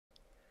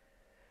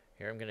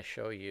Here I'm going to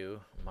show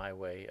you my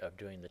way of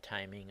doing the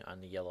timing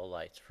on the yellow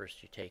lights.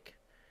 First you take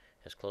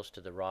as close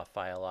to the raw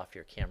file off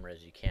your camera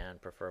as you can,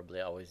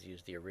 preferably always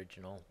use the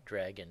original,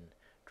 drag and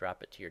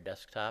drop it to your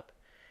desktop,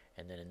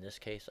 and then in this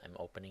case I'm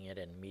opening it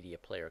in Media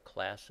Player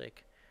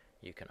Classic.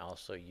 You can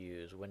also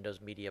use Windows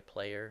Media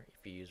Player.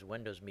 If you use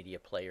Windows Media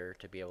Player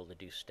to be able to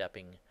do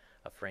stepping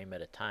a frame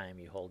at a time,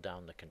 you hold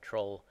down the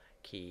Control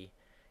key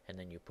and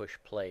then you push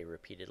play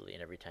repeatedly,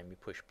 and every time you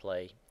push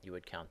play you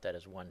would count that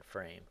as one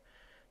frame.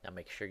 Now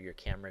make sure your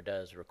camera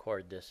does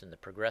record this in the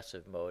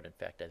progressive mode. In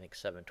fact, I think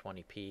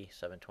 720p,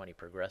 720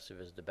 progressive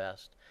is the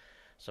best.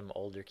 Some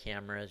older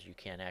cameras you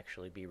can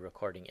actually be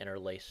recording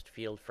interlaced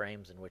field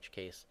frames, in which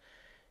case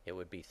it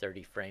would be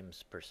 30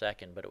 frames per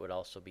second, but it would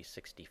also be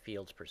 60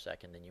 fields per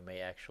second, and you may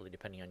actually,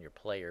 depending on your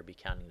player, be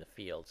counting the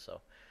fields.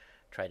 So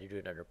try to do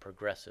it under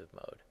progressive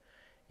mode.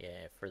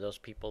 Yeah, for those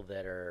people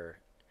that are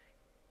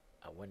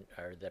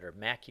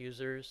Mac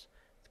users,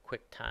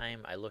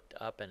 QuickTime, I looked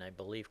up and I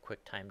believe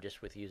QuickTime,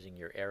 just with using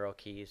your arrow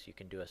keys, you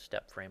can do a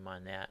step frame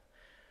on that.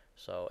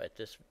 So at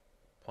this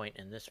point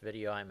in this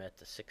video I'm at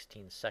the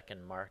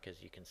 16-second mark,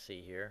 as you can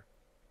see here,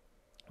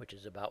 which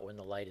is about when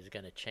the light is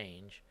going to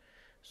change.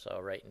 So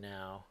right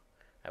now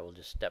I will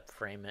just step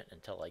frame it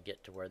until I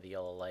get to where the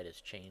yellow light is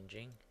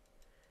changing,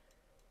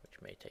 which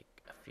may take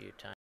a few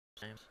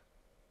times.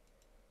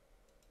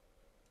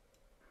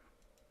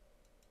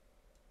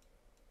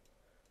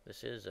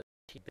 This is a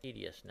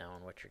tedious now,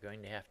 and what you're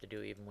going to have to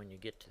do even when you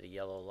get to the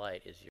yellow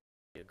light is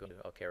you're going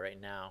to, okay, right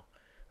now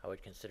I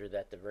would consider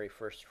that the very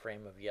first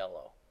frame of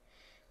yellow.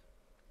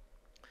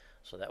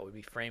 So that would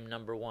be frame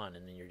number 1,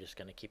 and then you're just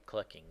going to keep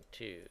clicking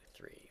 2,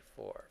 3,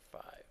 4,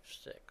 5,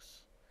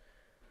 6,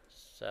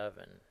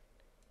 7,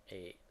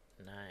 8,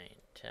 9,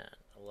 10,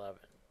 11,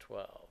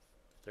 12,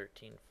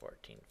 13,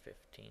 14,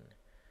 15,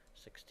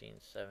 16,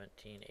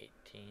 17,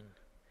 18,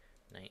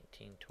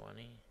 19,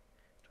 20,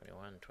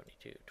 21,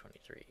 22,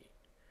 23,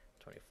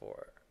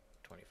 24,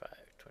 25,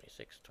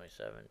 26,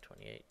 27,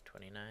 28,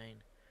 29,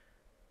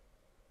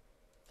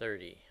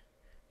 30.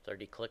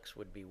 30 clicks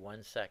would be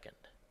 1 second.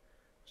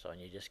 So,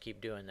 and you just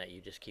keep doing that, you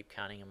just keep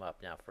counting them up.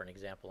 Now for an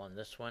example on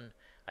this one,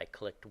 I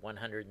clicked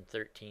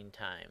 113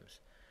 times.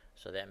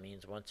 So that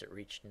means once it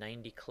reached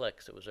 90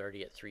 clicks, it was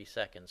already at 3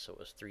 seconds. So it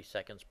was 3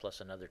 seconds plus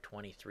another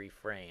 23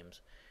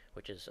 frames,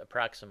 which is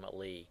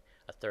approximately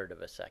a third of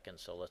a second.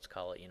 So let's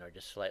call it,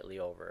 just slightly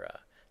over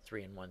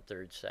 3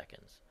 1/3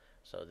 seconds.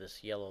 So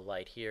this yellow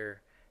light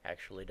here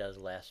actually does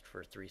last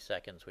for 3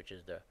 seconds, which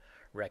is the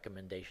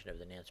recommendation of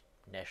the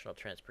National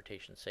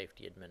Transportation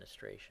Safety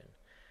Administration.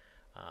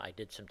 I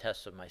did some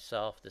tests of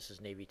myself. This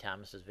is Navy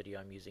Thomas's video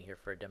I'm using here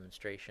for a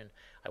demonstration.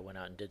 I went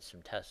out and did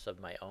some tests of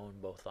my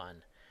own, both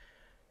on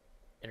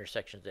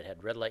intersections that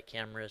had red light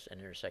cameras and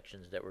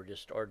intersections that were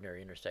just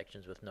ordinary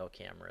intersections with no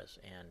cameras,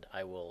 and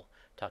I will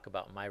talk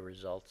about my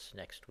results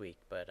next week.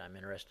 But I'm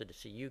interested to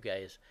see you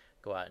guys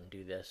go out and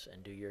do this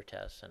and do your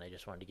tests, and I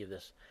just wanted to give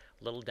this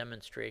little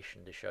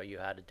demonstration to show you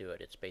how to do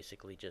it. It's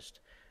basically just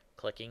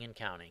clicking and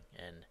counting,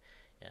 and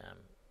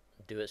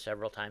do it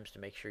several times to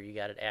make sure you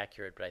got it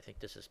accurate, but I think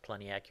this is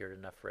plenty accurate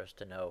enough for us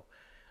to know,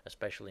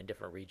 especially in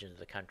different regions of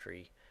the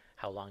country,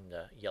 how long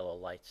the yellow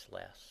lights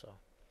last. So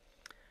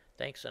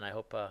thanks, and I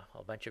hope a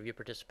bunch of you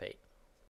participate.